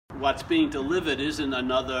what's being delivered isn't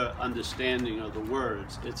another understanding of the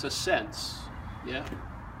words. It's a sense, yeah?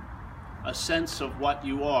 A sense of what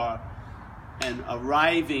you are and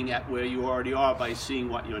arriving at where you already are by seeing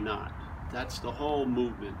what you're not. That's the whole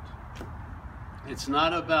movement. It's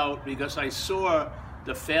not about, because I saw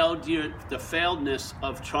the failedness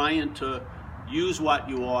of trying to use what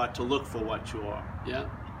you are to look for what you are, yeah?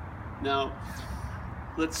 Now,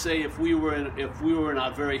 let's say if we were in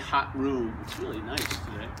a very hot room, it's really nice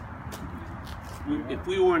today. If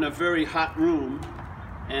we were in a very hot room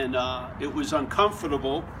and it was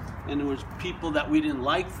uncomfortable and there was people that we didn't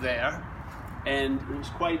like there and it was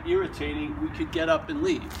quite irritating, we could get up and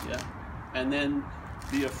leave, yeah? And then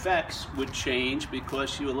the effects would change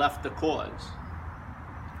because you left the cause.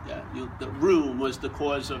 Yeah, the room was the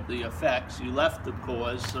cause of the effects. You left the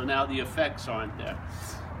cause, so now the effects aren't there.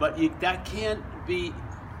 But that can't be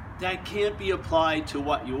applied to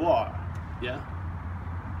what you are. Yeah,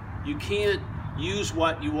 you can't use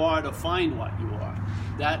what you are to find what you are.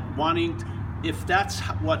 If that's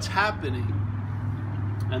what's happening,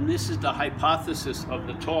 and this is the hypothesis of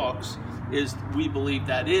the talks, is we believe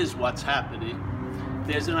that is what's happening.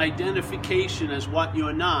 There's an identification as what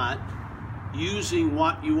you're not, using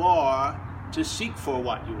what you are to seek for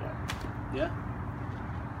what you are. Yeah?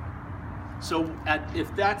 So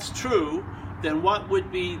if that's true, then what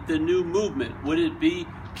would be the new movement? Would it be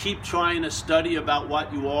keep trying to study about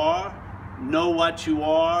what you are, know what you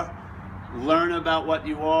are, learn about what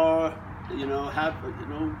you are,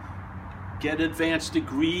 get advanced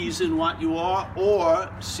degrees in what you are,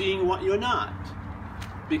 or seeing what you're not?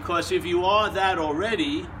 Because if you are that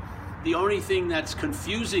already, the only thing that's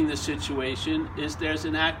confusing the situation is there's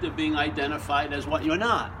an act of being identified as what you're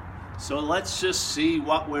not. So let's just see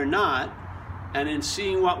what we're not, and in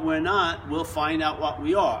seeing what we're not, we'll find out what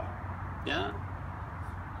we are. Yeah?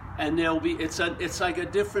 And it's like a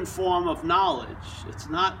different form of knowledge. It's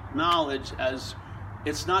not knowledge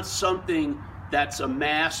it's not something that's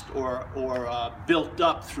amassed or built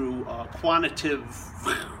up through quantitative,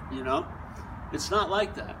 It's not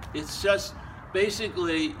like that. It's just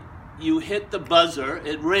basically you hit the buzzer,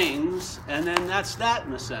 it rings, and then that's that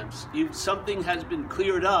in a sense. Something has been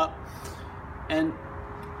cleared up, and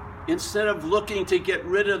instead of looking to get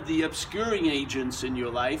rid of the obscuring agents in your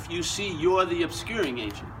life, you see you're the obscuring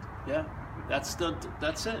agent. Yeah, that's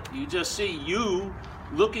it. You just see you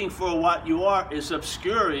looking for what you are is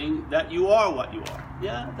obscuring that you are what you are.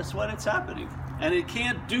 Yeah, that's what it's happening. And it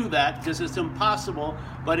can't do that because it's impossible,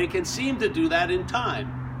 but it can seem to do that in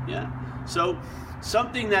time. Yeah, so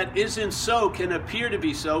something that isn't so can appear to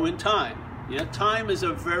be so in time. Yeah, time is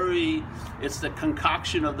it's the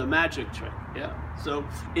concoction of the magic trick. Yeah, so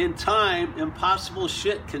in time, impossible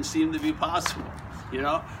shit can seem to be possible.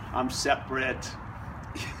 I'm separate.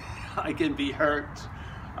 I can be hurt.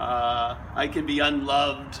 I can be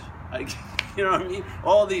unloved. You know what I mean?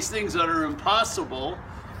 All these things that are impossible,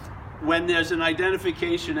 when there's an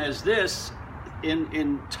identification as this,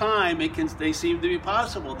 in time, they seem to be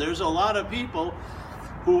possible. There's a lot of people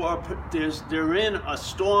who they're in a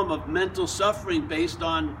storm of mental suffering based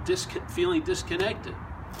on feeling disconnected.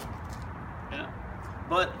 Yeah,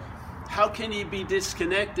 but how can you be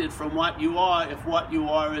disconnected from what you are if what you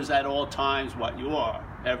are is at all times what you are,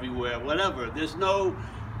 everywhere, whatever?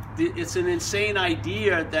 It's an insane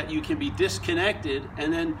idea that you can be disconnected,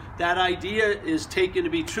 and then that idea is taken to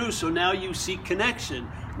be true, so now you seek connection,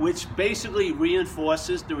 which basically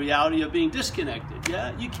reinforces the reality of being disconnected.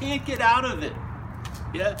 Yeah, you can't get out of it.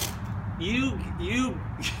 Yeah, you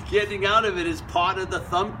getting out of it is part of the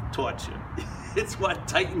thumb torture. It's what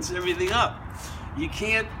tightens everything up. You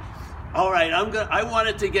can't, all right, I want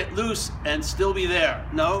it to get loose and still be there.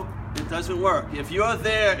 No, it doesn't work. If you're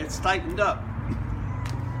there, it's tightened up.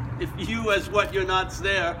 If you as what you're not's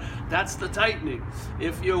there, that's the tightening.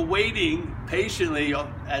 If you're waiting patiently,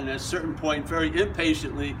 at a certain point very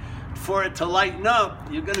impatiently, for it to lighten up,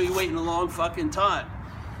 you're going to be waiting a long fucking time.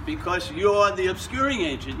 Because you're the obscuring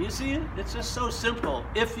agent. You see it? It's just so simple.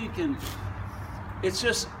 If you can, it's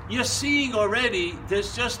just, you're seeing already,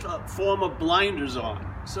 there's just a form of blinders on.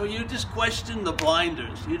 So you just question the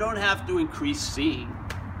blinders. You don't have to increase seeing.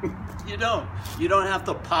 You don't. You don't have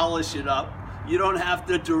to polish it up. You don't have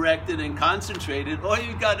to direct it and concentrate it. All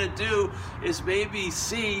you got to do is maybe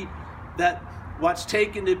see that what's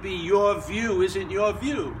taken to be your view isn't your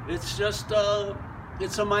view. It's just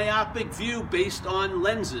it's a myopic view based on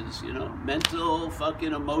lenses, mental,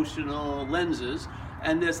 fucking emotional lenses.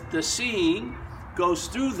 And the seeing goes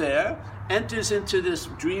through there, enters into this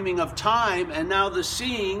dreaming of time, and now the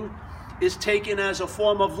seeing is taken as a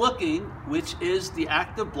form of looking, which is the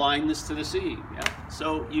act of blindness to the seeing. Yeah?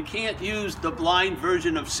 So you can't use the blind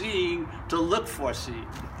version of seeing to look for seeing.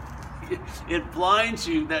 It blinds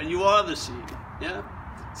you that you are the seeing. Yeah?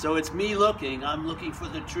 So it's me looking, I'm looking for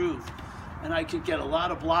the truth. And I could get a lot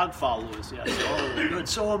of blog followers. Yes, oh, good,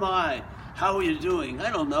 so am I. How are you doing? I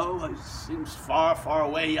don't know, it seems far, far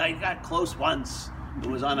away. I got close once. It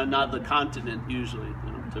was on another continent usually,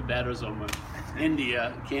 you know, Tibet or somewhere.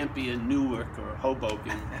 India, it can't be in Newark or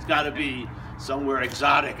Hoboken. It's got to be somewhere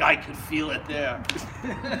exotic. I could feel it there.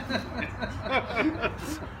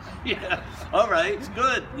 Yeah, all right, it's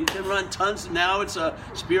good. You can run tons. Now it's a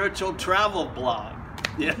spiritual travel blog.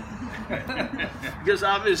 Yeah, because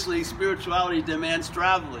obviously spirituality demands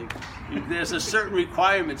traveling. There's a certain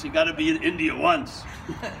requirements. You got to be in India once.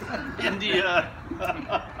 India.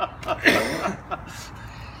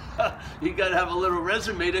 You got to have a little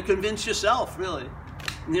resume to convince yourself, really.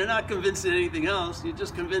 You're not convincing anything else. You're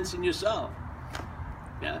just convincing yourself.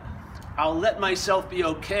 Yeah. I'll let myself be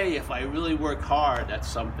okay if I really work hard at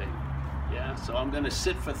something. Yeah. So I'm going to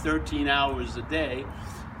sit for 13 hours a day,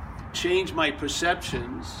 change my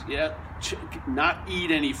perceptions. Yeah. Not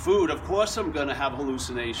eat any food. Of course, I'm going to have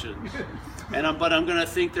hallucinations, but I'm going to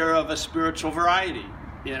think they're of a spiritual variety.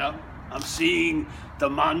 You know, I'm seeing the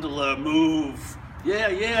mandala move.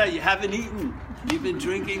 Yeah, you haven't eaten. You've been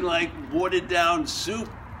drinking like watered down soup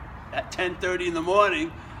at 10:30 in the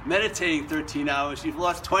morning, meditating 13 hours. You've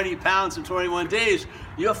lost 20 pounds in 21 days.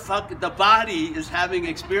 The body is having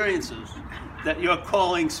experiences that you're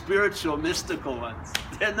calling spiritual, mystical ones.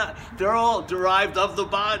 They're all derived of the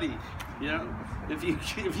body. You know,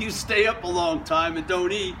 if you stay up a long time and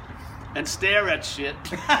don't eat and stare at shit,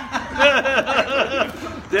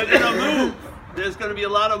 they're gonna move. There's gonna be a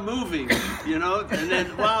lot of moving, you know, and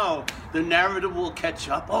then wow, the narrative will catch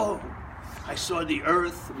up. Oh, I saw the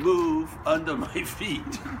earth move under my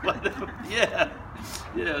feet. Yeah,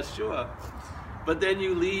 sure. But then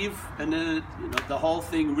you leave, and then the whole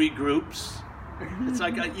thing regroups. It's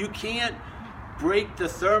like you can't break the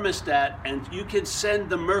thermostat, and you can send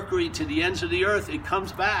the mercury to the ends of the earth. It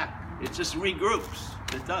comes back. It just regroups.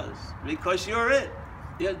 It does, because you're it.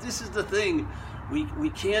 Yeah, this is the thing. We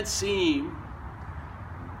can't seem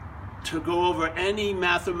to go over any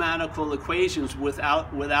mathematical equations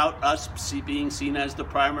without us being seen as the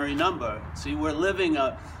primary number. See, we're living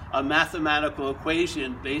a mathematical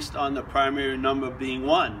equation based on the primary number being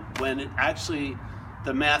 1, when it actually,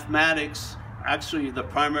 the mathematics, actually the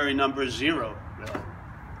primary number is 0.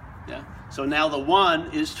 Yeah. So now the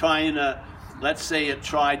 1 is trying to, let's say it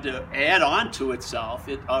tried to add on to itself.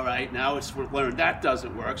 All right, now it's learned that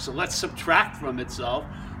doesn't work, so let's subtract from itself,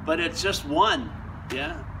 but it's just 1.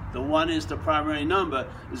 Yeah. The 1 is the primary number.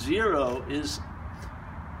 0 is,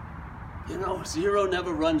 0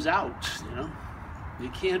 never runs out, You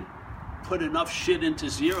can't put enough shit into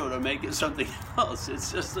 0 to make it something else.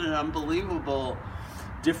 It's just an unbelievable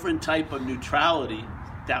different type of neutrality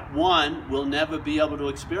that 1 will never be able to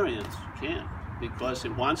experience. You can't, because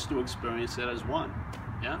it wants to experience it as 1.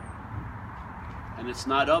 Yeah? And it's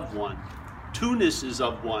not of 1. Two-ness is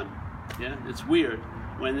of 1. Yeah? It's weird.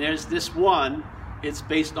 When there's this 1, it's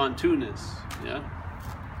based on two-ness. Yeah?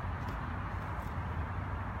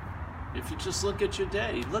 If you just look at your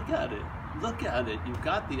day, look at it. Look at it. You've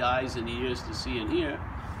got the eyes and ears to see and hear.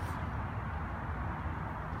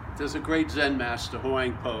 There's a great Zen master,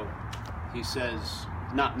 Huang Po. He says,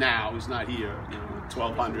 not now, he's not here,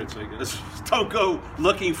 1200s, I guess. Don't go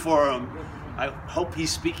looking for him. I hope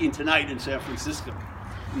he's speaking tonight in San Francisco.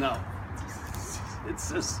 No.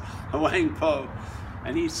 It's just Huang Po.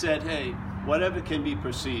 And he said, hey, whatever can be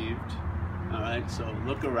perceived, all right, so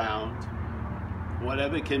look around.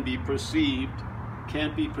 Whatever can be perceived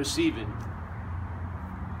can't be perceiving.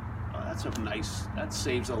 Oh, that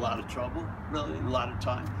saves a lot of trouble, really, a lot of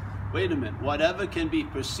time. Wait a minute, whatever can be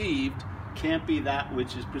perceived can't be that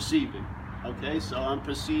which is perceiving. Okay, so I'm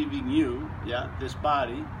perceiving you, yeah, this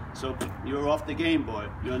body, so you're off the Game Boy.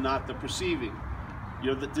 You're not the perceiving.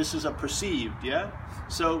 This is a perceived, yeah?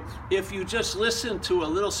 So if you just listen to a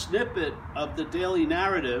little snippet of the daily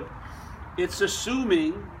narrative, it's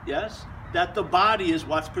assuming, yes, that the body is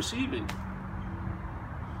what's perceiving.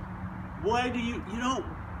 Why do you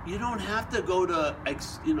don't have to go to,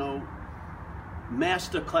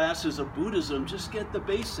 master classes of Buddhism, just get the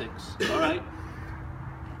basics, all right?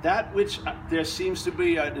 That which there seems to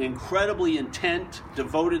be an incredibly intent,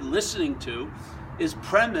 devoted listening to is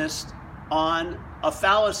premised on a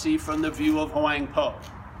fallacy from the view of Huang Po.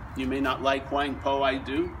 You may not like Huang Po, I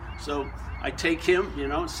do. So I take him,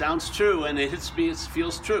 it sounds true, and it hits me, it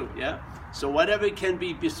feels true, yeah? So whatever can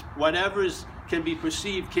be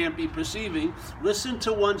perceived can't be perceiving. Listen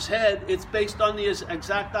to one's head, it's based on the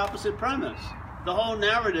exact opposite premise. The whole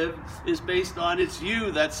narrative is based on it's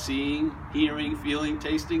you that's seeing, hearing, feeling,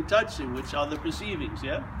 tasting, touching, which are the perceivings,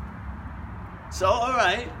 yeah? So, all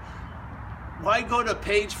right, why go to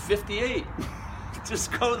page 58?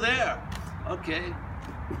 Just go there. Okay.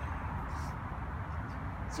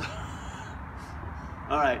 So,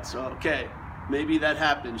 all right, so, okay, maybe that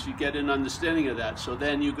happens. You get an understanding of that. So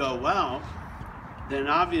then you go, wow, then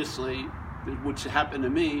obviously, which happened to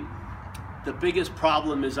me, the biggest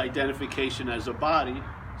problem is identification as a body.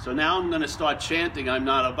 So now I'm going to start chanting, I'm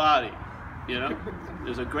not a body. You know,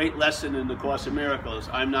 there's a great lesson in the Course in Miracles.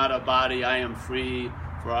 I'm not a body, I am free,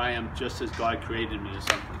 for I am just as God created me or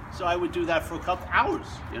something. So I would do that for a couple hours,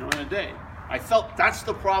 you know, in a day. I felt that's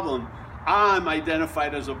the problem. I'm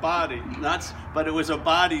identified as a body. But it was a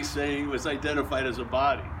body saying it was identified as a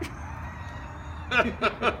body.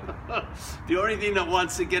 The only thing that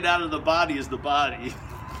wants to get out of the body is the body.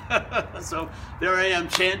 So there I am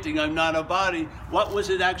chanting, I'm not a body. What was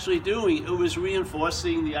it actually doing? It was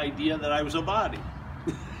reinforcing the idea that I was a body.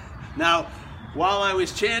 Now, while I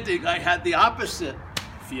was chanting, I had the opposite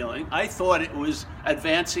feeling. I thought it was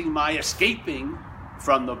advancing my escaping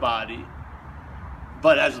from the body,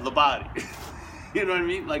 but as the body. You know what I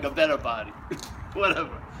mean? Like a better body.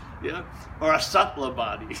 Whatever. Yeah? Or a subtler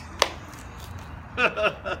body.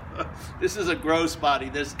 This is a gross body.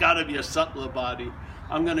 There's got to be a subtler body.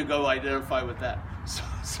 I'm going to go identify with that.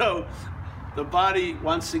 So the body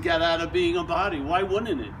wants to get out of being a body. Why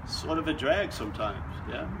wouldn't it? It's sort of a drag sometimes.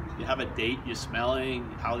 Yeah? You have a date, you're smelling,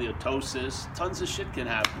 halitosis, tons of shit can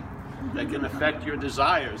happen that can affect your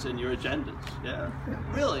desires and your agendas. Yeah?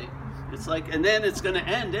 Really. It's like, and then it's going to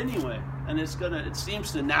end anyway. And it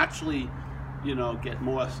seems to naturally, you know, get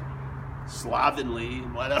more slovenly,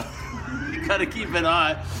 whatever. You got to keep an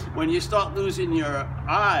eye. When you start losing your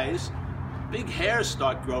eyes, big hairs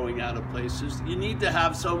start growing out of places. You need to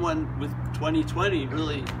have someone with 20/20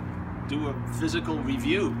 really do a physical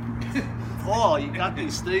review. Paul, you got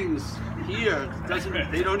these things here.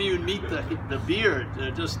 They don't even meet the beard.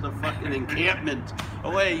 They're just the fucking encampment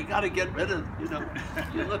away. You got to get rid of, you know,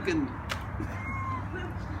 you're looking.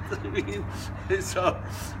 I mean, so,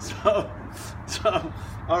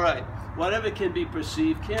 all right. Whatever can be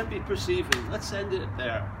perceived can't be perceiving. Let's end it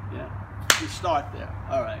there. Yeah, we start there.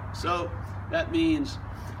 All right. So that means,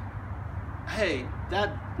 hey,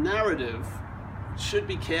 that narrative should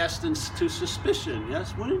be cast into suspicion.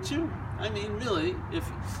 Yes, wouldn't you? I mean, really,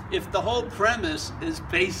 if the whole premise is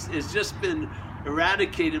just been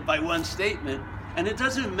eradicated by one statement, and it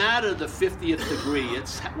doesn't matter the 50th degree.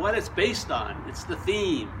 It's what it's based on. It's the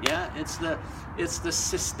theme. Yeah, it's the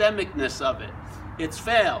systemicness of it. It's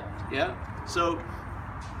failed. Yeah. So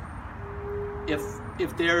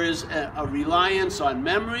if there is a reliance on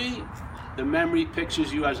memory, the memory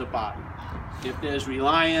pictures you as a body. If there's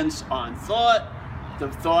reliance on thought, the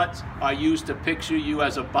thoughts are used to picture you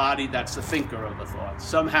as a body that's the thinker of the thoughts.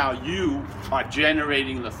 Somehow you are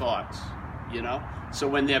generating the thoughts, you know? So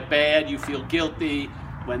when they're bad, you feel guilty.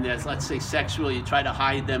 When there's, let's say, sexual, you try to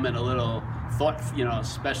hide them in a little thought, you know,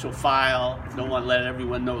 special file. Don't want to let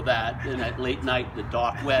everyone know that. Then at late night, the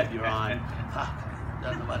dark web you're on.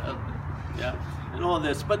 Yeah, and all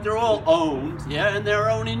this. But they're all owned, yeah, and they're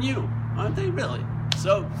owning you, aren't they really?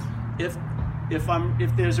 So if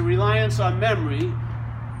there's a reliance on memory,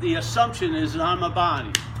 the assumption is that I'm a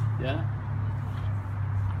body, yeah?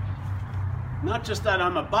 Not just that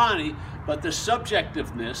I'm a body, but the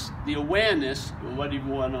subjectiveness, the awareness, or what you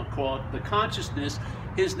want to call it, the consciousness,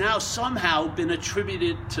 has now somehow been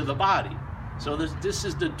attributed to the body. So this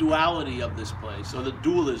is the duality of this place, or the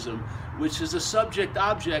dualism, which is the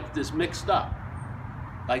subject-object is mixed up.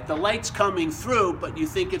 Like the light's coming through, but you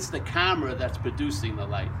think it's the camera that's producing the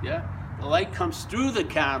light, yeah? The light comes through the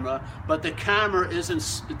camera, but the camera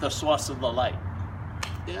isn't the source of the light.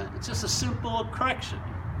 Yeah, it's just a simple correction.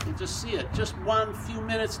 You just see it. Just few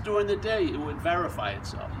minutes during the day, it would verify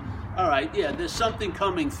itself. All right, yeah, there's something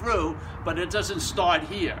coming through, but it doesn't start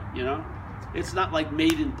here, you know? It's not like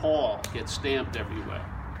Made in Paul gets stamped everywhere.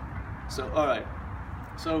 So, all right.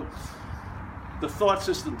 So, the thought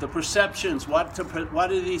system, the perceptions, what are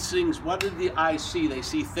these things? What did the eyes see? They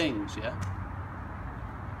see things, yeah?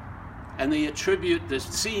 And they attribute the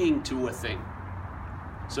seeing to a thing.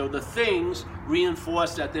 So the things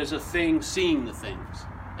reinforce that there's a thing seeing the things.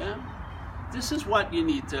 Yeah? This is what you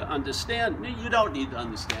need to understand. You don't need to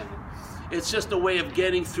understand it. It's just a way of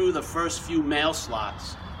getting through the first few mail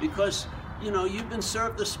slots. Because, you know, you've been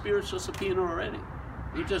served the spiritual subpoena already.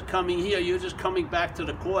 You're just coming here. You're just coming back to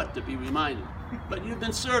the court to be reminded. But you've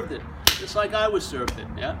been served it, just like I was served it.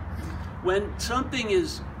 Yeah. When something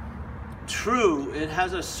is true, it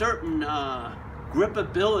has a certain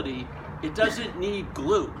gripability It doesn't need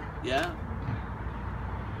glue, yeah?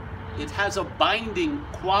 It has a binding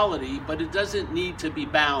quality, but it doesn't need to be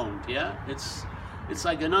bound, yeah? It's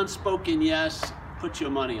like an unspoken yes, put your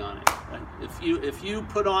money on it. Right? If you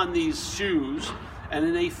put on these shoes and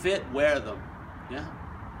then they fit, wear them, yeah?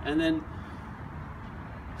 And then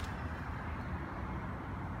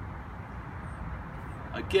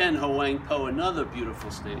again, Huang Po, another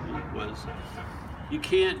beautiful statement was, you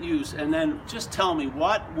can't use, and then just tell me,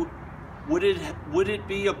 what would it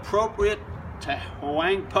be appropriate to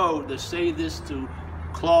Huang Po to say this to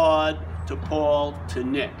Claude, to Paul, to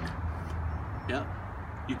Nick? Yeah?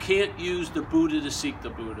 You can't use the Buddha to seek the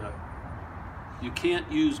Buddha. You can't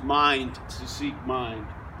use mind to seek mind.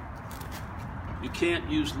 You can't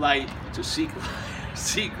use light to seek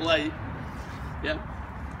light. Yeah?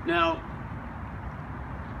 Now,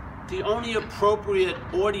 the only appropriate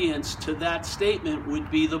audience to that statement would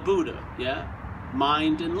be the Buddha, yeah?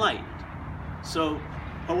 Mind and light. So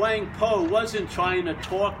Huang Po wasn't trying to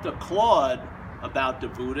talk to Claude about the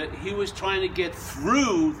Buddha. He was trying to get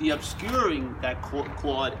through the obscuring that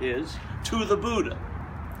Claude is to the Buddha.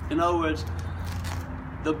 In other words,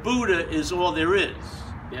 the Buddha is all there is,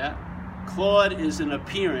 yeah? Claude is an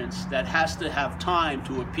appearance that has to have time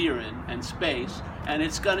to appear in and space, and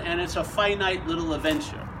it's a finite little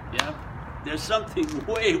adventure. Yeah, there's something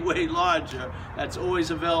way, way larger that's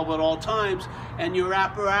always available at all times, and your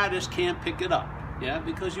apparatus can't pick it up. Yeah,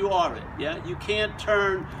 because you are it. Yeah, you can't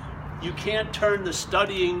turn the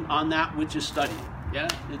studying on that which is studying. Yeah,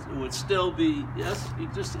 it would still be, yes,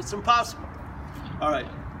 it's impossible. All right.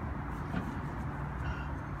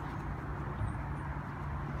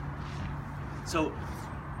 So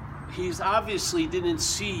he's obviously didn't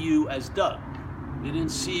see you as Doug. He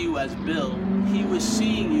didn't see you as Bill. He was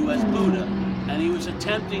seeing you as Buddha. And he was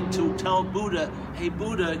attempting to tell Buddha, hey,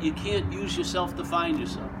 Buddha, you can't use yourself to find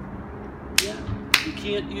yourself. Yeah. You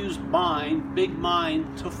can't use mind, big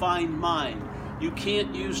mind, to find mind. You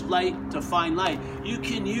can't use light to find light. You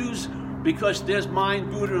can use, because there's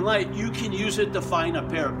mind, Buddha, and light, you can use it to find a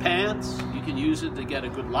pair of pants. You can use it to get a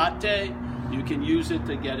good latte. You can use it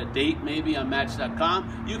to get a date maybe on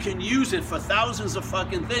Match.com. You can use it for thousands of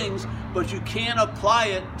fucking things, but you can't apply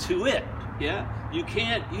it to it, yeah? You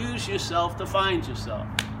can't use yourself to find yourself.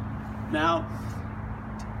 Now,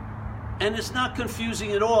 and it's not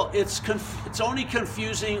confusing at all. It's only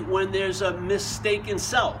confusing when there's a mistaken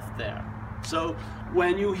self there. So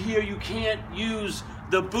when you hear you can't use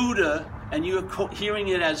the Buddha, and you're hearing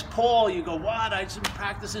it as Paul, you go, what? I've been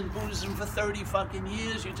practicing Buddhism for 30 fucking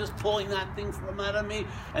years. You're just pulling that thing from out of me.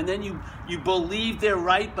 And then you believe they're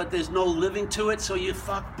right, but there's no living to it, so you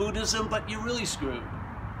fuck Buddhism, but you're really screwed.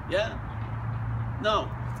 Yeah? No,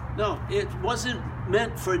 it wasn't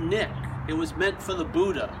meant for Nick. It was meant for the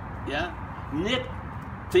Buddha. Yeah? Nick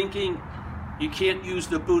thinking you can't use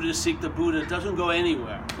the Buddha to seek the Buddha doesn't go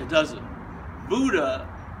anywhere. It doesn't. Buddha,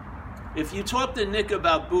 if you talk to Nick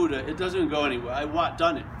about Buddha, it doesn't go anywhere. I've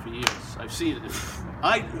done it for years. I've seen it.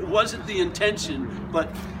 It wasn't the intention,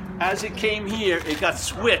 but as it came here, it got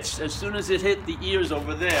switched as soon as it hit the ears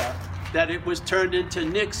over there, that it was turned into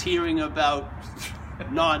Nick's hearing about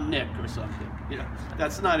non-Nick or something. Yeah,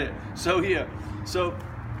 that's not it. So here, so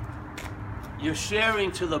you're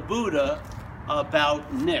sharing to the Buddha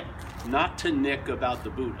about Nick, not to Nick about the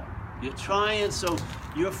Buddha. You're trying, so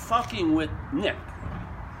you're fucking with Nick.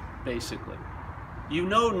 Basically. You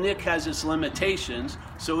know Nick has its limitations,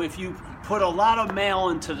 so if you put a lot of mail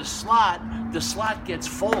into the slot gets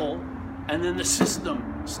full, and then the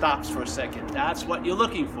system stops for a second. That's what you're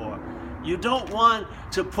looking for. You don't want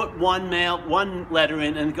to put one letter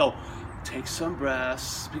in and go, take some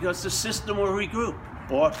breaths, because the system will regroup.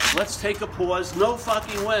 Or let's take a pause. No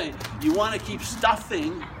fucking way. You want to keep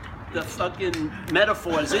stuffing the fucking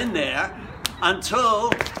metaphors in there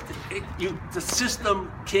until the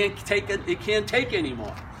system can't take it. It can't take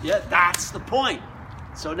anymore. Yeah, that's the point.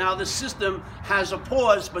 So now the system has a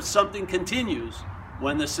pause, but something continues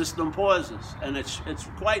when the system pauses, and it's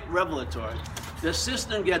quite revelatory. The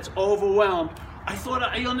system gets overwhelmed. I thought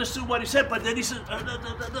I understood what he said, but then he said,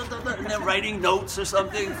 and they're writing notes or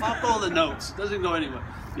something. Fuck all the notes. It doesn't go anywhere.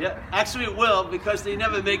 Yeah, actually it will, because they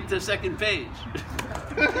never make the second page.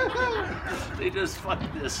 They just fuck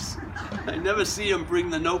this. I never see him bring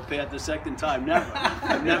the notepad the second time. Never.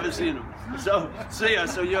 I've never seen him. So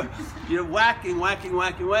you're whacking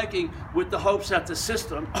with the hopes that the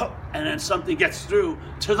system, and then something gets through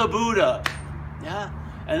to the Buddha. Yeah,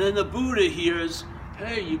 and then the Buddha hears,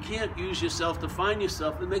 hey, you can't use yourself to find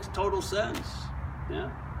yourself. It makes total sense. Yeah.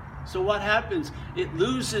 So what happens? It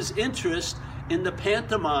loses interest in the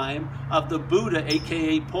pantomime of the Buddha,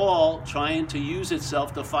 aka Paul, trying to use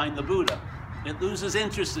itself to find the Buddha. It loses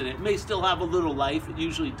interest in it. It may still have a little life. It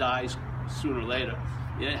usually dies sooner or later.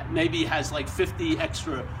 Maybe it has like 50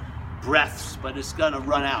 extra breaths, but it's going to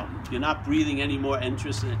run out. You're not breathing any more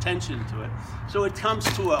interest and attention to it. So it comes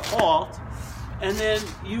to a halt, and then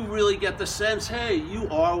you really get the sense, hey, you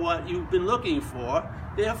are what you've been looking for.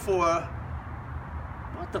 Therefore,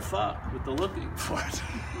 what the fuck with the looking for it?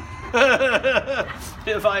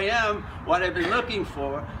 If I am what I've been looking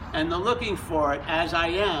for, and the looking for it as I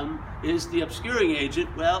am is the obscuring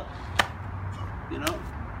agent, well, you know,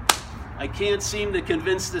 I can't seem to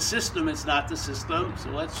convince the system it's not the system,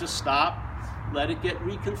 so let's just stop, let it get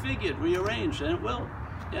reconfigured, rearranged, and it will.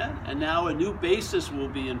 Yeah, and now a new basis will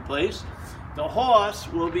be in place. The horse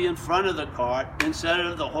will be in front of the cart instead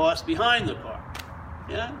of the horse behind the cart.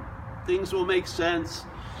 Yeah, things will make sense.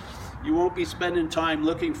 You won't be spending time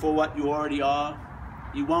looking for what you already are.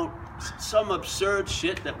 You won't, some absurd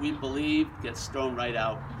shit that we believe gets thrown right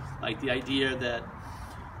out. Like the idea that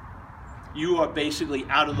you are basically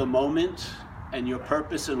out of the moment and your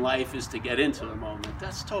purpose in life is to get into the moment.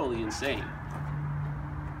 That's totally insane.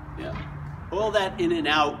 Yeah. All that in and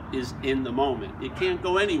out is in the moment. It can't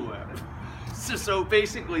go anywhere. So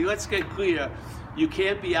basically, let's get clear. You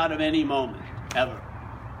can't be out of any moment, ever.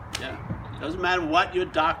 Yeah. Doesn't matter what your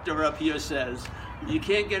doctor up here says. You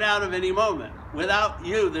can't get out of any moment. Without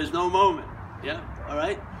you, there's no moment. Yeah. All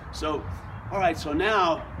right. So, all right. So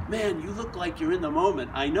now, man, you look like you're in the moment.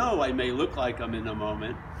 I know I may look like I'm in the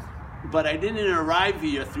moment, but I didn't arrive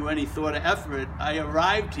here through any thought or effort. I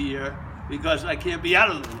arrived here because I can't be out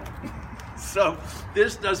of the moment. So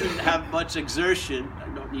this doesn't have much exertion. I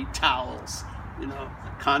don't need towels, you know,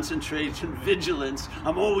 concentration, vigilance.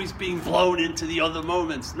 I'm always being blown into the other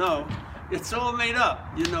moments. No, it's all made up.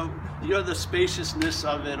 You know, you're the spaciousness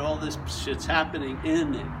of it. All this shit's happening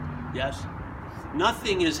in it. Yes?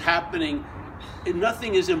 Nothing is happening.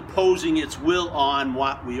 Nothing is imposing its will on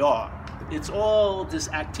what we are. It's all this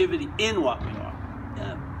activity in what we are.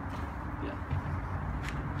 Yeah. Yeah.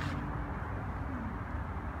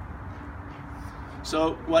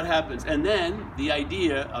 So what happens? And then the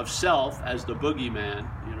idea of self as the boogeyman,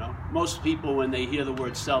 you know. Most people, when they hear the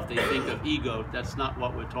word self, they think of ego. That's not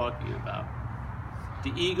what we're talking about.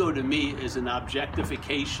 The ego to me is an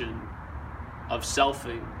objectification of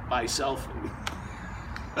selfing by selfing.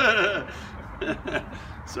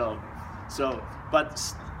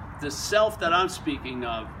 But the self that I'm speaking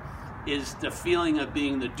of is the feeling of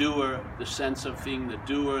being the doer, the sense of being the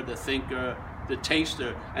doer, the thinker, the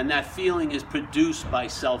taster, and that feeling is produced by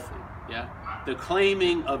selfing. Yeah, the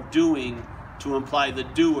claiming of doing to imply the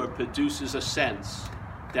doer produces a sense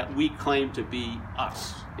that we claim to be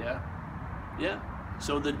us. Yeah, yeah.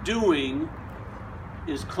 So the doing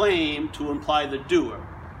is claimed to imply the doer.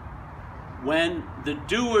 When the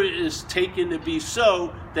doer is taken to be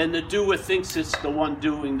so, then the doer thinks it's the one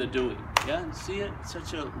doing the doing. Yeah, see it? It's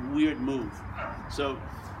such a weird move. So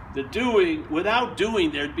the doing, without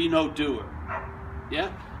doing, there'd be no doer.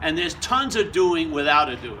 Yeah? And there's tons of doing without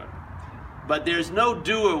a doer. But there's no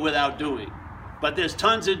doer without doing. But there's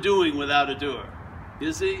tons of doing without a doer.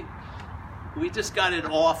 You see? We just got it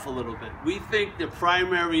off a little bit. We think the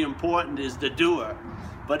primary important is the doer,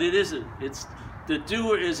 but it isn't. It's the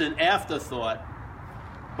doer is an afterthought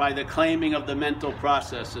by the claiming of the mental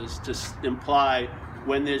processes to imply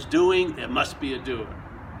when there's doing, there must be a doer.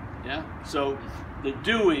 Yeah? So the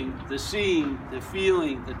doing, the seeing, the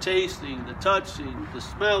feeling, the tasting, the touching, the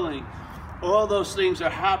smelling, all those things are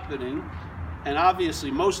happening, and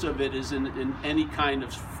obviously most of it is in any kind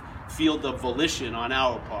of field of volition on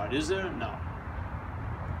our part. Is there? No.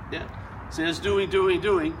 Yeah. So there's doing, doing,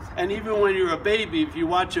 doing. And even when you're a baby, if you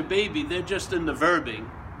watch a baby, they're just in the verbing.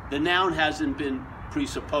 The noun hasn't been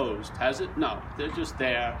presupposed, has it? No. They're just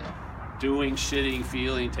there, doing, shitting,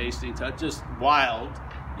 feeling, tasting, touch, just wild.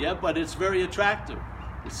 Yeah, but it's very attractive,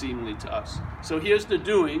 seemingly to us. So here's the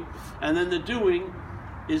doing, and then the doing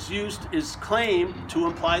is claimed to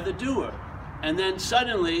imply the doer. And then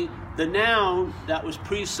suddenly, the noun that was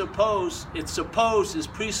presupposed, is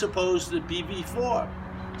presupposed to be before.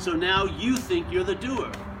 So now you think you're the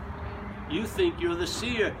doer. You think you're the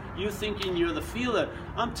seer. You thinking you're the feeler.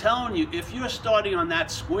 I'm telling you, if you're starting on that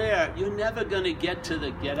square, you're never going to get to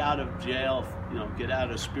the get out of jail, get out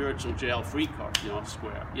of spiritual jail free card,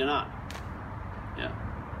 square. You're not. Yeah.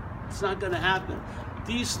 It's not going to happen.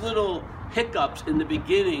 These little hiccups in the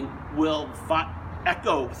beginning will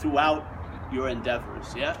echo throughout your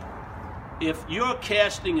endeavors, yeah? If you're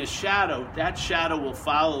casting a shadow, that shadow will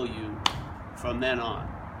follow you from then on.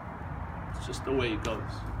 It's just the way it goes.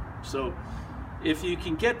 So if you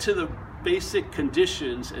can get to the basic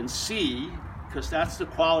conditions and see, because that's the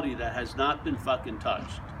quality that has not been fucking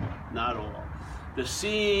touched. Not all. The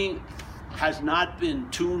seeing has not been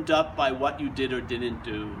tuned up by what you did or didn't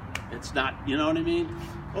do. It's not, you know what I mean?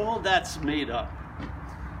 All that's made up.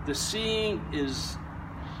 The seeing is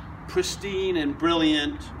pristine and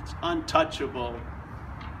brilliant. It's untouchable.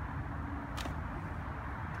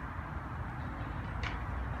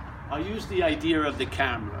 I'll use the idea of the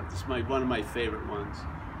camera. This is one of my favorite ones.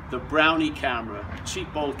 The Brownie camera,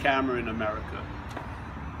 cheap old camera in America.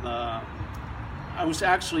 I was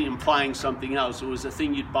actually implying something else. It was a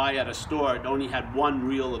thing you'd buy at a store. It only had one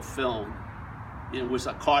reel of film. It was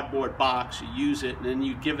a cardboard box. You use it, and then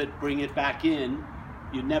you bring it back in.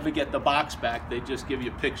 You never get the box back. They just give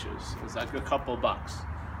you pictures. It was like a couple bucks.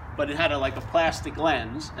 But it had like a plastic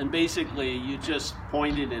lens, and basically you just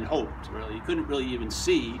pointed and hoped, really. You couldn't really even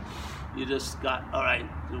see. You just got, all right,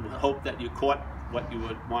 hope that you caught what you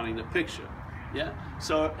were wanting to picture. Yeah?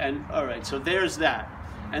 So, and all right, so there's that.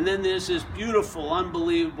 And then there's this beautiful,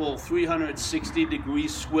 unbelievable 360-degree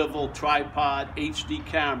swivel tripod HD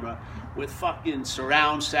camera with fucking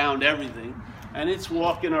surround sound, everything. And it's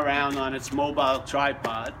walking around on its mobile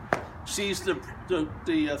tripod, sees the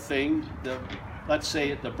thing, let's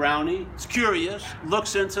say the Brownie. It's curious,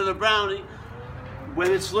 looks into the Brownie.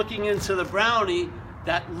 When it's looking into the Brownie,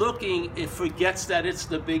 it forgets that it's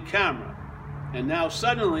the big camera. And now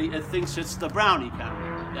suddenly it thinks it's the Brownie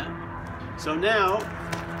camera. Yeah? So now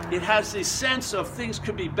it has this sense of things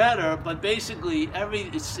could be better, but basically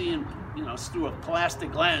it's seeing, it's through a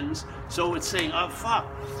plastic lens. So it's saying, oh fuck,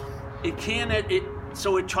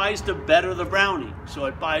 so it tries to better the Brownie. So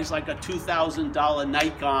it buys like a $2,000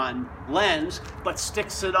 Nikon lens, but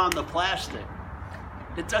sticks it on the plastic.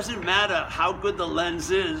 It doesn't matter how good the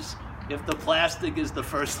lens is if the plastic is the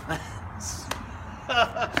first lens.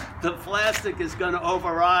 The plastic is going to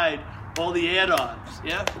override all the add-ons,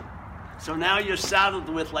 yeah? So now you're saddled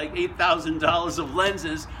with like $8,000 of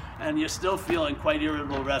lenses, and you're still feeling quite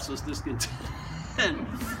irritable, restless, discontent.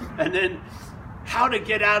 And then how to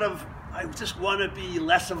get out of, I just want to be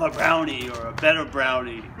less of a Brownie or a better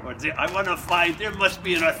Brownie, or I want to find, there must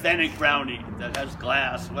be an authentic Brownie that has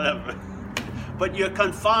glass, whatever. But you're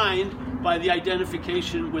confined by the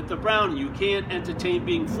identification with the Brownie. You can't entertain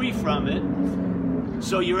being free from it,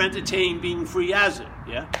 so you're entertaining being free as it,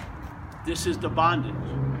 yeah? This is the bondage.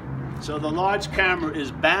 So the large camera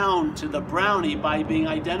is bound to the Brownie by being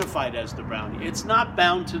identified as the Brownie. It's not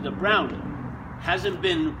bound to the Brownie. Hasn't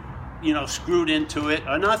been, screwed into it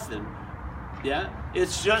or nothing. Yeah?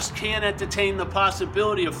 It's just can't entertain the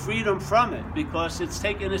possibility of freedom from it because it's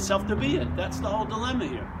taken itself to be it. That's the whole dilemma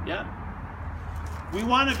here. Yeah? We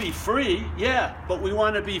want to be free, yeah, but we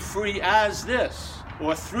want to be free as this,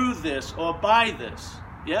 or through this, or by this.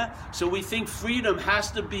 Yeah? So we think freedom has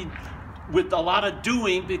to be with a lot of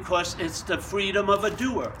doing because it's the freedom of a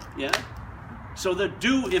doer. Yeah? So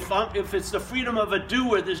if it's the freedom of a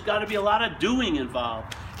doer, there's got to be a lot of doing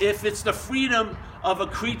involved. If it's the freedom of a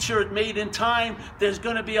creature made in time, there's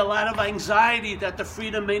going to be a lot of anxiety that the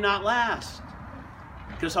freedom may not last.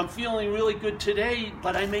 Because I'm feeling really good today,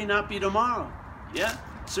 but I may not be tomorrow. Yeah?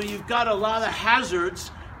 So you've got a lot of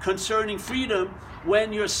hazards concerning freedom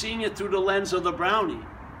when you're seeing it through the lens of the Brownie.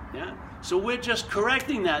 Yeah? So we're just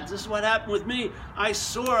correcting that. This is what happened with me. I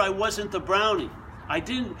saw I wasn't the Brownie.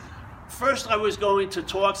 First I was going to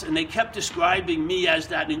talks and they kept describing me as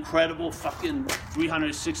that incredible fucking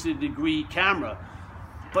 360-degree camera.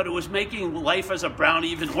 But it was making life as a Brownie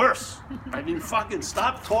even worse. I mean, fucking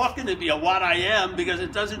stop talking to me of what I am, because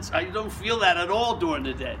I don't feel that at all during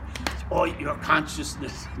the day. Oh, your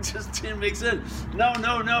consciousness just didn't make sense. No,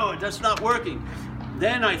 that's not working.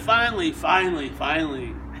 Then I finally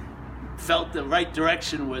felt the right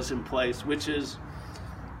direction was in place, which is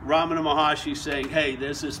Ramana Maharshi saying, hey,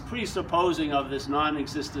 there's this presupposing of this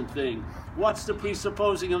non-existent thing. What's the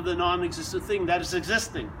presupposing of the non-existent thing? That is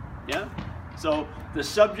existing, yeah? So the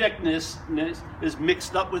subjectness is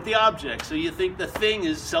mixed up with the object. So you think the thing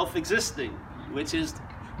is self-existing, which is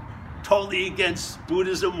totally against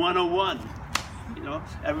Buddhism 101.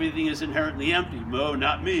 Everything is inherently empty. No,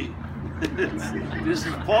 not me. This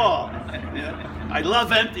is Paul. Yeah? I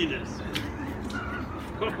love emptiness.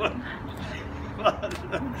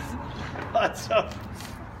 So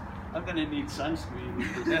I'm going to need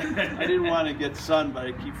sunscreen. I didn't want to get sun, but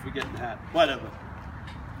I keep forgetting that. Whatever.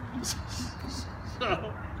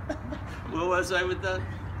 So, where was I with that?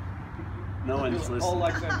 No one's listening. Paul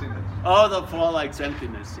likes emptiness. Oh, the Paul likes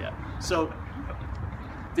emptiness, yeah. So,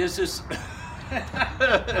 there's this...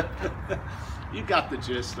 You got the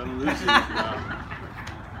gist. I'm losing it now.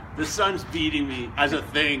 The sun's beating me as a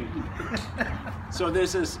thing. So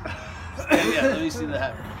there's this... Yeah, let me see the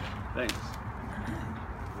hat. Thanks.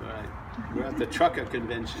 All right. We're at the trucker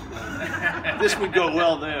convention now. This would go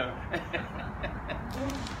well there.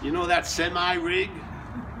 You know that semi-rig?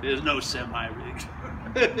 There's no semi-rig.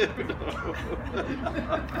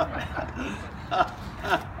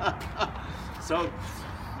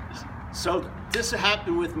 So this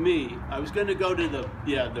happened with me. I was going to go to the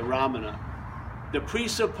Ramana. The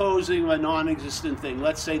presupposing a non-existent thing.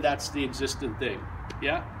 Let's say that's the existent thing.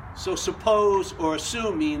 Yeah? So suppose or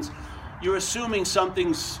assume means you're assuming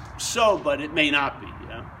something's so, but it may not be.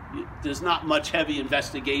 Yeah? There's not much heavy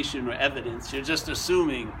investigation or evidence. You're just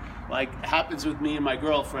assuming, like happens with me and my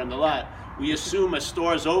girlfriend a lot. We assume a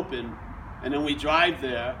store's open, and then we drive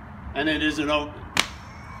there, and it isn't open.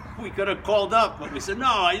 We could have called up, but we said, no,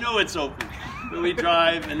 I know it's open. But we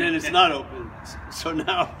drive, and then it's not open. So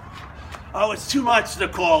now, oh, it's too much to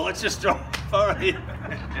call. Let's just drive. All right.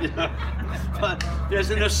 You know? But there's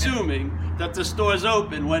an assuming that the store's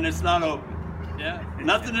open when it's not open. Yeah?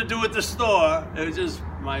 Nothing to do with the store. It was just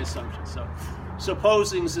my assumption. So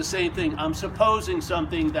supposing is the same thing. I'm supposing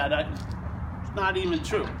something that it's not even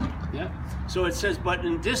true. Yeah? So it says, but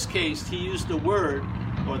in this case, he used the word,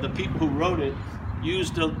 or the people who wrote it,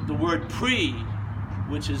 used the word pre,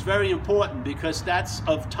 which is very important because that's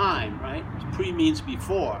of time, right? Pre means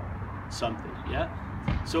before something, yeah?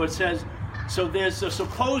 So it says, so there's a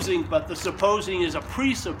supposing, but the supposing is a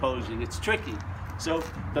presupposing. It's tricky. So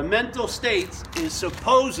the mental state is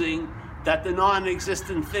supposing that the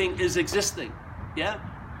non-existent thing is existing, yeah?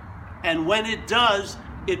 And when it does,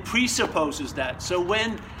 it presupposes that. So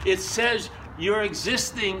when it says you're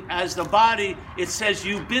existing as the body, it says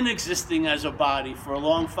you've been existing as a body for a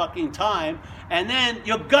long fucking time, and then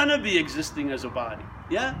you're gonna be existing as a body,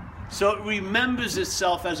 yeah? So it remembers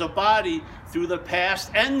itself as a body through the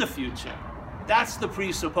past and the future. That's the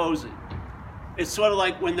presupposing. It's sort of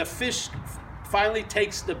like when the fish finally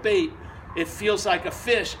takes the bait, it feels like a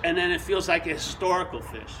fish, and then it feels like a historical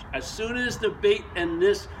fish. As soon as the bait and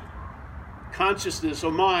this consciousness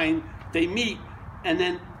or mind, they meet, and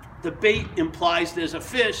then the bait implies there's a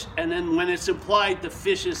fish, and then when it's implied the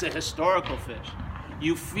fish is a historical fish.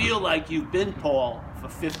 You feel like you've been Paul for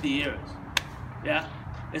 50 years. Yeah?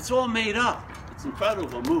 It's all made up. It's an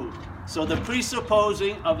incredible move. So the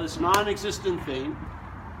presupposing of this non-existent thing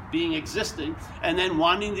being existing, and then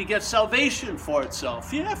wanting to get salvation for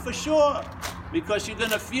itself. Yeah, for sure. Because you're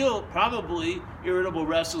going to feel probably irritable,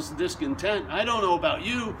 restless, discontent. I don't know about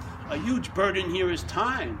you. A huge burden here is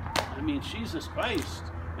time. I mean, Jesus Christ.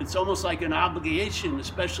 It's almost like an obligation,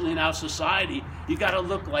 especially in our society. You got to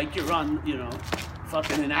look like you're on, you know,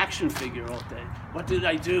 fucking an action figure all day. What did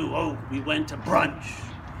I do? Oh, we went to brunch.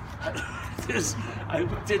 I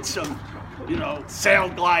did some, you know, sail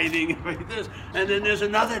gliding, and then there's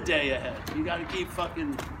another day ahead. You got to keep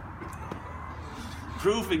fucking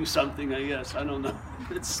proving something, I guess. I don't know.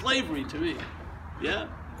 It's slavery to me. Yeah?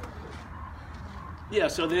 Yeah,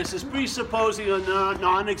 so there's this presupposing a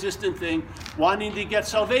non-existent thing, wanting to get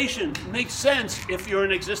salvation. It makes sense if you're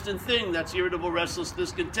an existent thing that's irritable, restless,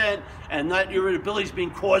 discontent, and that irritability is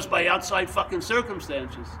being caused by outside fucking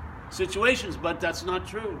circumstances, situations, but that's not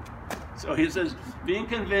true. So he says, being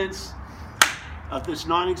convinced of this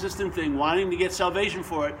non-existent thing, wanting to get salvation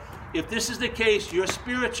for it, if this is the case, your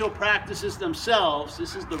spiritual practices themselves,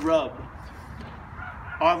 this is the rub,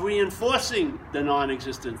 are reinforcing the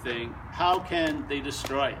non-existent thing. How can they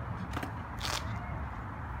destroy it?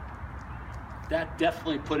 That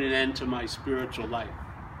definitely put an end to my spiritual life,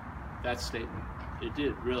 that statement. It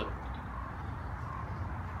did, really.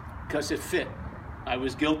 Because it fit. I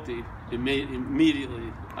was guilty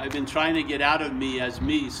immediately. I've been trying to get out of me as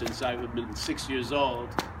me since I've been 6 years old.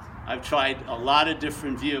 I've tried a lot of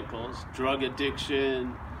different vehicles, drug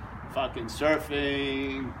addiction, fucking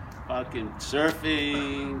surfing, fucking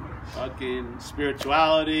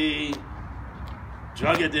spirituality,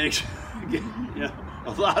 drug addiction. You know,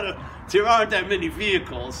 a lot of, there aren't that many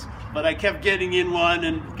vehicles, but I kept getting in one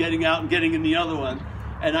and getting out and getting in the other one.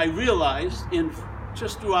 And I realized,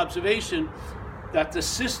 just through observation, that the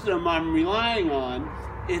system I'm relying on,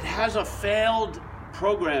 it has a failed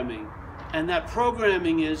programming. And that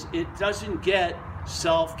programming is, it doesn't get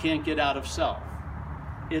self, can't get out of self.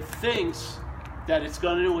 It thinks that it's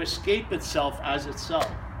going to escape itself as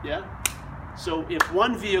itself, yeah? So if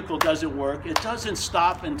one vehicle doesn't work, it doesn't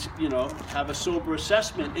stop and, you know, have a sober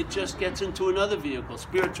assessment. It just gets into another vehicle,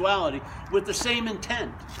 spirituality, with the same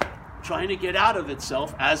intent, trying to get out of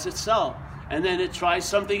itself as itself. And then it tries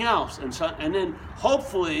something else. And then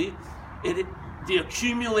hopefully the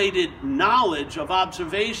accumulated knowledge of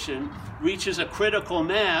observation reaches a critical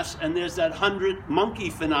mass, and there's that 100 monkey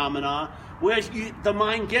phenomena where the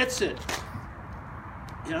mind gets it.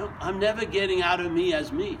 You know, I'm never getting out of me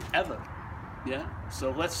as me, ever. Yeah?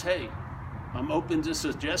 So let's say, I'm open to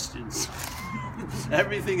suggestions.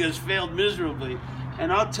 Everything has failed miserably.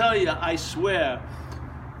 And I'll tell you, I swear,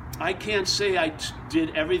 I can't say I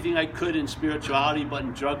did everything I could in spirituality, but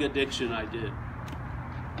in drug addiction I did.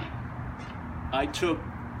 I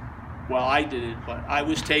didn't, but I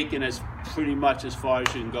was taken as pretty much as far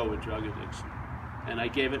as you can go with drug addiction. And I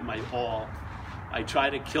gave it my all. I tried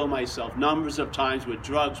to kill myself numbers of times with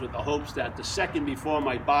drugs with the hopes that the second before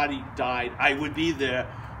my body died, I would be there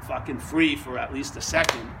fucking free for at least a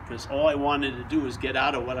second, because all I wanted to do was get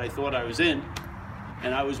out of what I thought I was in.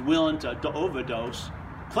 And I was willing to overdose,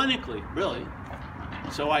 clinically, really.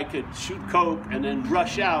 So I could shoot coke and then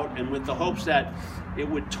rush out, and with the hopes that it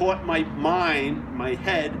would taunt my mind, my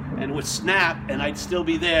head, and would snap, and I'd still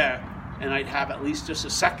be there, and I'd have at least just a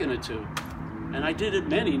second or two. And I did it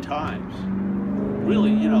many times.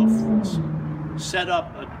 Really, you know, set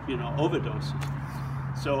up, overdoses.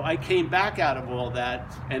 So I came back out of all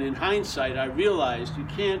that, and in hindsight, I realized you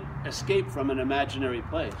can't escape from an imaginary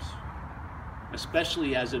place,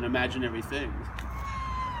 especially as an imaginary thing.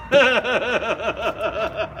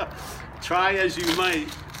 Try as you might,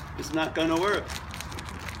 it's not going to work.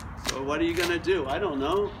 So what are you going to do? I don't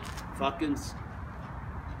know. Fucking...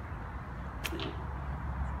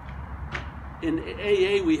 In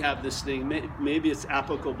AA, we have this thing, maybe it's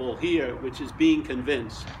applicable here, which is being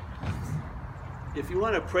convinced. If you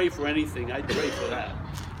want to pray for anything, I'd pray for that.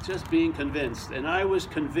 Just being convinced. And I was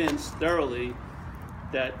convinced thoroughly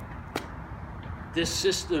that this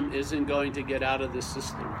system isn't going to get out of this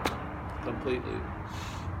system completely.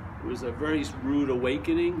 It was a very rude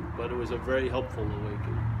awakening, but it was a very helpful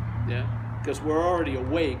awakening. Yeah? Because we're already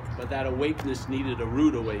awake, but that awakeness needed a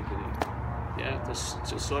rude awakening. Yeah, to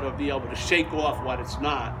sort of be able to shake off what it's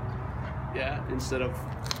not, yeah, instead of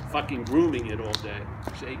fucking grooming it all day.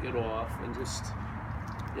 Shake it off and just,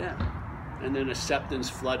 yeah. And then acceptance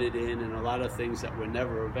flooded in, and a lot of things that were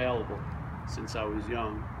never available since I was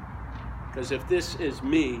young. Because if this is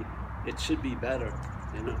me, it should be better,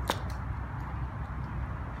 you know.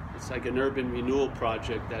 It's like an urban renewal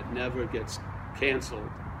project that never gets canceled.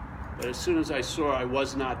 But as soon as I saw I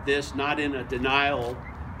was not this, not in a denial,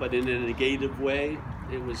 but in a negative way,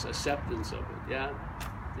 it was acceptance of it, yeah?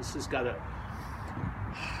 This has got a,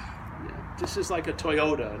 yeah, this is like a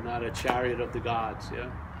Toyota, not a chariot of the gods, yeah?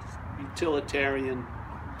 Utilitarian,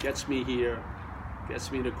 gets me here,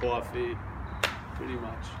 gets me to coffee, pretty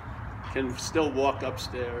much. Can still walk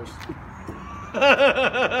upstairs.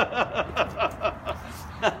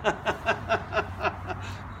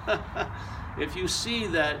 If you see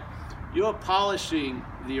that you're polishing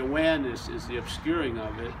the awareness is the obscuring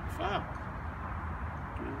of it, fuck.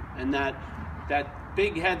 And that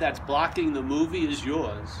big head that's blocking the movie is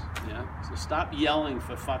yours. Yeah? So stop yelling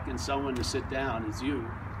for fucking someone to sit down. It's you.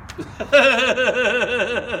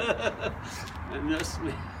 And just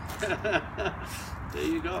there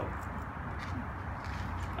you go.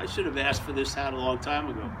 I should have asked for this hat a long time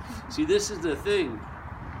ago. See, this is the thing.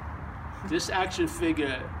 This action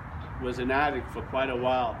figure was an addict for quite a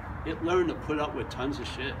while. It learned to put up with tons of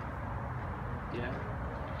shit. Yeah,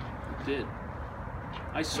 it did.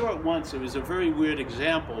 I saw it once. It was a very weird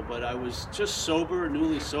example, but I was just sober,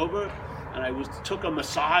 newly sober, and I took a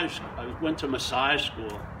massage. I went to massage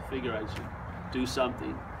school. Figure I should do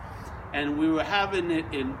something. And we were having it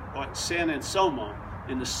in San Anselmo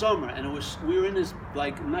in the summer, and we were in this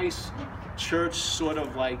like nice church sort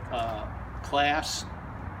of like class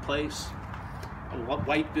place, a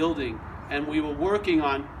white building. And we were working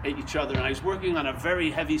on each other, and I was working on a very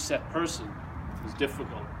heavy-set person. It was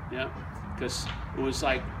difficult, yeah? Because it was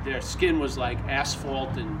like, their skin was like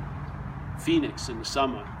asphalt in Phoenix in the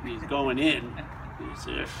summer. He's going in,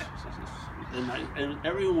 and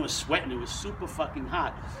everyone was sweating. It was super fucking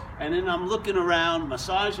hot. And then I'm looking around,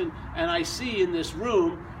 massaging, and I see in this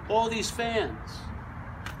room all these fans.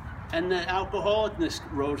 And the alcoholicness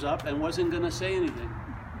rose up and wasn't gonna say anything.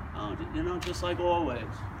 Oh, you know, just like always.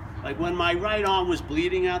 Like when my right arm was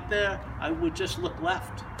bleeding out there, I would just look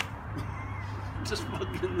left. Just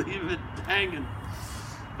fucking leave it hanging.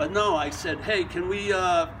 But no, I said, hey, can we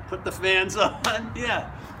put the fans on?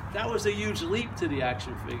 Yeah, that was a huge leap to the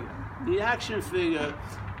action figure. The action figure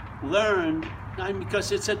learned,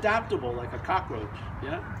 because it's adaptable like a cockroach,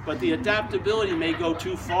 yeah? But the adaptability may go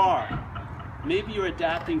too far. Maybe you're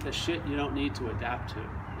adapting to shit you don't need to adapt to,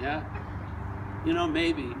 yeah? You know,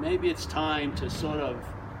 maybe it's time to sort of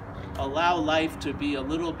allow life to be a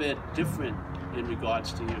little bit different in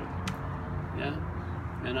regards to you, yeah?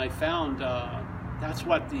 And I found that's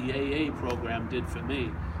what the AA program did for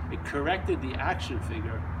me. It corrected the action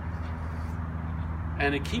figure,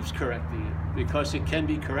 and it keeps correcting it because it can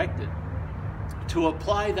be corrected. To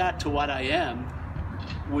apply that to what I am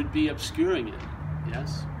would be obscuring it.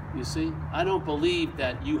 Yes? You see? I don't believe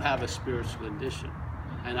that you have a spiritual condition,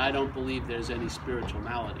 and I don't believe there's any spiritual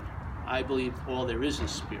malady. I believe all there is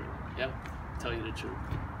spirit. Yeah? To tell you the truth.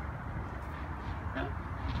 Yeah?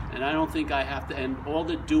 And I don't think I have to, and all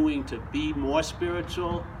the doing to be more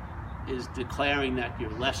spiritual is declaring that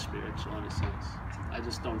you're less spiritual in a sense. I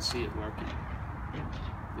just don't see it working.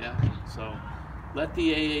 Yeah? So let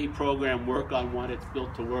the AA program work on what it's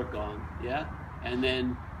built to work on. Yeah? And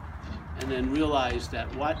then realize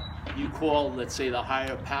that what you call, let's say, the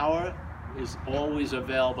higher power is always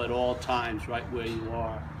available at all times right where you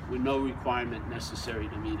are, with no requirement necessary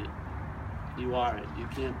to meet it. You are it. You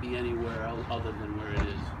can't be anywhere other than where it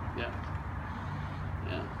is. Yeah.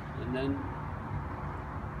 Yeah. And then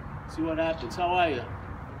see what happens. How are you?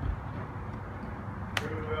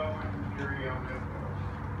 Very well, and Jerry on that.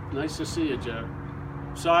 Nice to see you, Joe.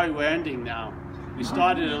 Sorry, we're ending now. We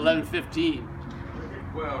started at 11:15.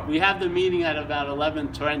 Well, We have the meeting at about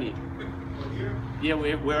 11:20. Yeah,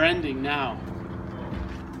 we're ending now.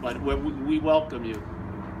 But we welcome you.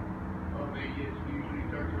 they usually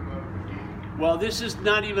talk about the game. Well, this is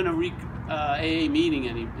not even a AA meeting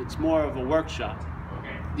it's more of a workshop.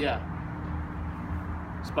 Okay. Yeah.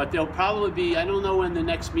 But there'll probably be, I don't know when the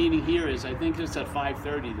next meeting here is. I think it's at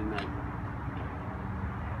 5:30 tonight.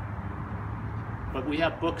 But we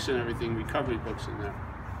have books and everything, recovery books in there.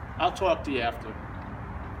 I'll talk to you after.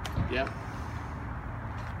 Yeah?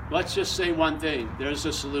 Let's just say one thing. There's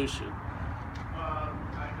a solution.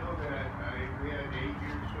 I know that we had 8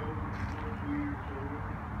 years sober, 2 years sober,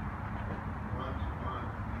 once a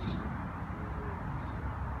month.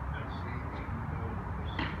 That's the evening.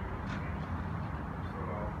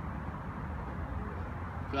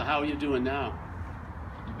 So how are you doing now?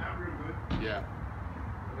 Not real good. Yeah.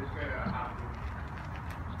 It's got a hot.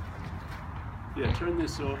 Yeah, turn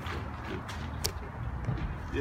this off.